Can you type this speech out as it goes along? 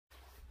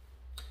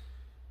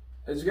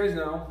As you guys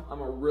know,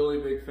 I'm a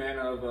really big fan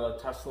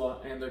of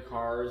Tesla and their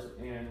cars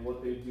and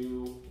what they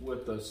do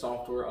with the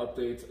software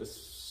updates,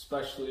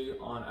 especially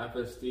on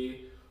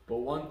FSD. But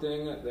one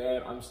thing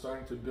that I'm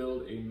starting to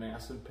build a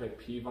massive pet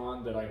peeve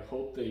on that I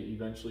hope they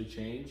eventually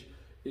change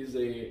is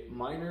a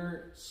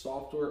minor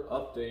software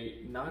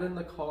update, not in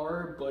the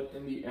car, but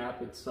in the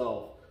app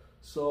itself.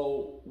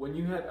 So when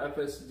you have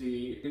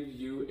FSD, it gives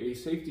you a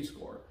safety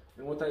score.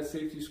 And what that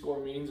safety score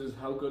means is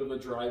how good of a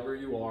driver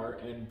you are,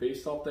 and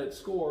based off that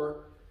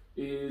score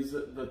is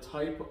the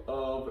type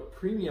of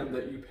premium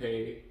that you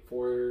pay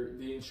for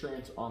the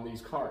insurance on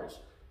these cars.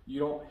 You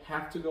don't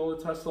have to go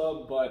with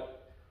Tesla,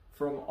 but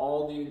from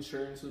all the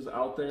insurances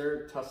out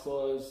there,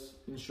 Tesla's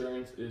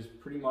insurance is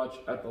pretty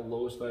much at the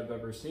lowest I've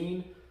ever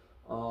seen.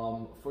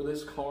 For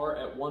this car,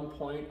 at one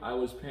point, I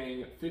was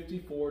paying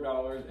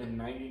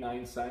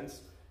 $54.99,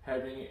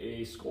 having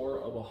a score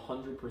of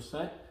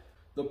 100%.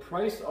 The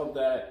price of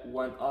that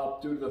went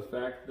up due to the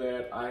fact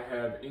that I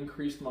have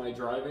increased my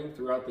driving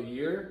throughout the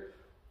year,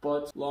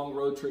 but long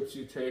road trips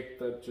you take,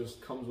 that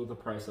just comes with a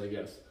price, I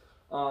guess.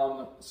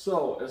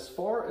 So as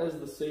far as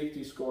the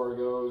safety score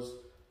goes,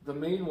 the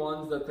main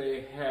ones that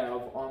they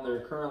have on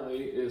there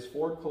currently is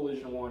forward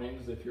collision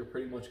warnings if you're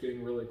pretty much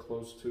getting really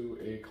close to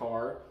a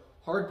car.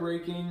 Hard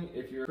braking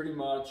if you're pretty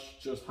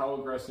much just how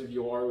aggressive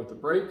you are with the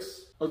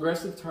brakes.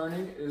 Aggressive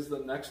turning is the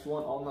next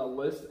one on the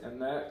list, and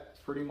that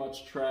pretty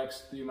much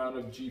tracks the amount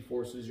of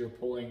G-forces you're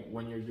pulling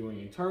when you're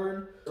doing a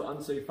turn. So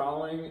unsafe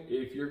fouling,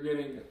 if you're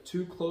getting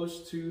too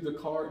close to the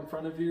car in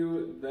front of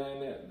you,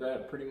 then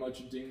that pretty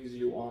much dings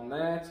you on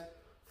that.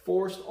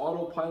 Forced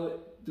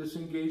autopilot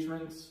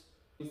disengagements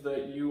means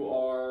that you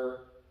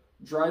are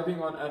driving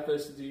on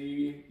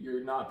FSD,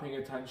 you're not paying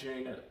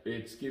attention,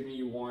 it's giving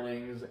you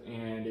warnings,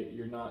 and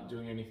you're not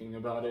doing anything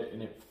about it,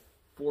 and it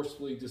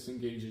forcefully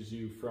disengages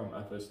you from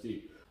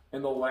FSD.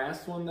 And the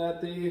last one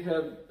that they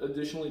have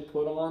additionally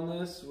put on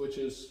this, which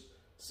is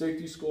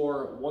safety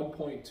score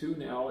 1.2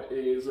 now,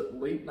 is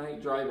late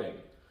night driving.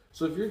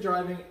 So if you're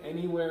driving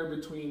anywhere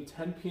between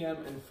 10 p.m.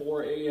 and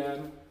 4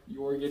 a.m.,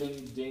 you're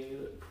getting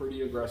dinged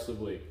pretty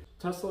aggressively.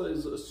 Tesla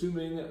is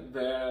assuming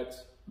that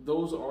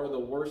those are the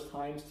worst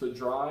times to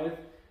drive,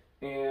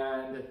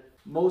 and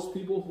most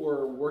people who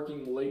are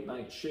working late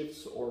night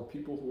shifts, or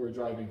people who are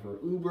driving for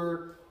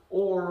Uber,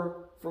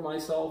 or for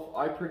myself,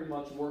 I pretty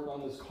much work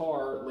on this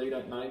car late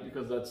at night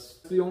because that's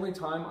the only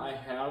time I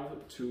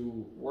have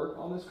to work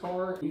on this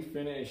car. We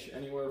finish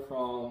anywhere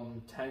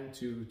from 10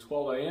 to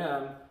 12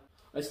 a.m.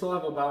 I still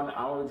have about an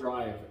hour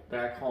drive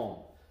back home.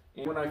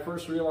 And when I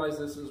first realized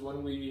this is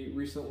when we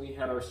recently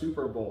had our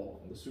Super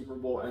Bowl. The Super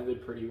Bowl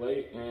ended pretty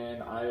late,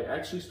 and I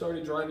actually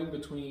started driving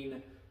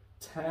between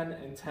 10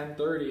 and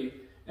 10:30,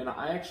 and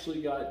I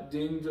actually got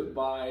dinged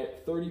by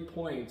 30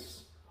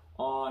 points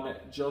on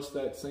just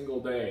that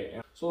single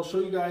day. So I'll show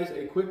you guys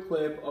a quick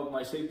clip of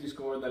my safety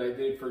score that I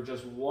did for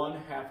just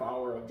 1/2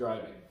 hour of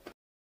driving.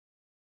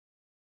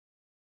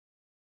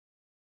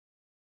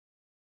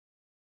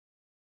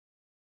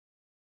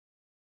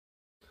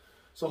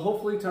 So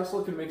hopefully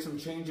Tesla can make some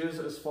changes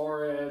as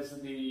far as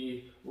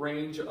the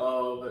range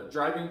of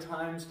driving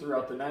times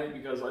throughout the night,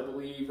 because I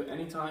believe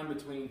anytime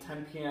between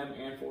 10 p.m.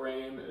 and 4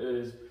 a.m.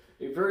 is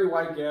a very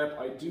wide gap.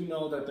 I do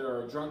know that there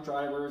are drunk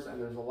drivers and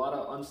there's a lot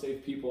of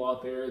unsafe people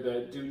out there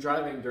that do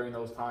driving during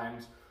those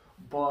times.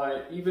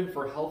 But even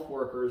for health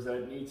workers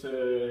that need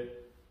to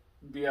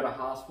be at a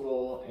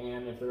hospital,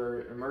 and if there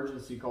are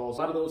emergency calls,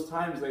 a lot of those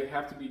times they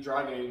have to be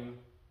driving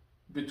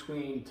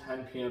between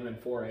 10 p.m. and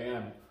 4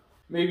 a.m.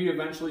 Maybe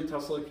eventually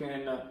Tesla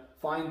can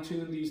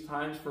fine-tune these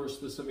times for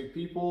specific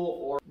people,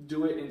 or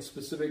do it in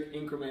specific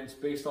increments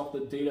based off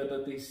the data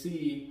that they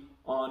see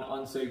on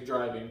unsafe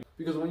driving.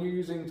 Because when you're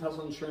using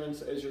Tesla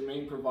Insurance as your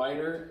main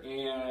provider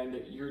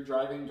and you're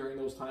driving during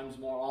those times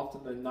more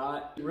often than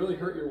not, it really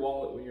hurt your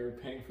wallet when you're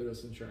paying for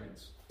this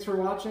insurance. Thanks for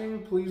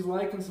watching. Please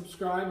like and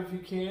subscribe if you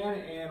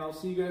can, and I'll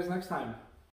see you guys next time.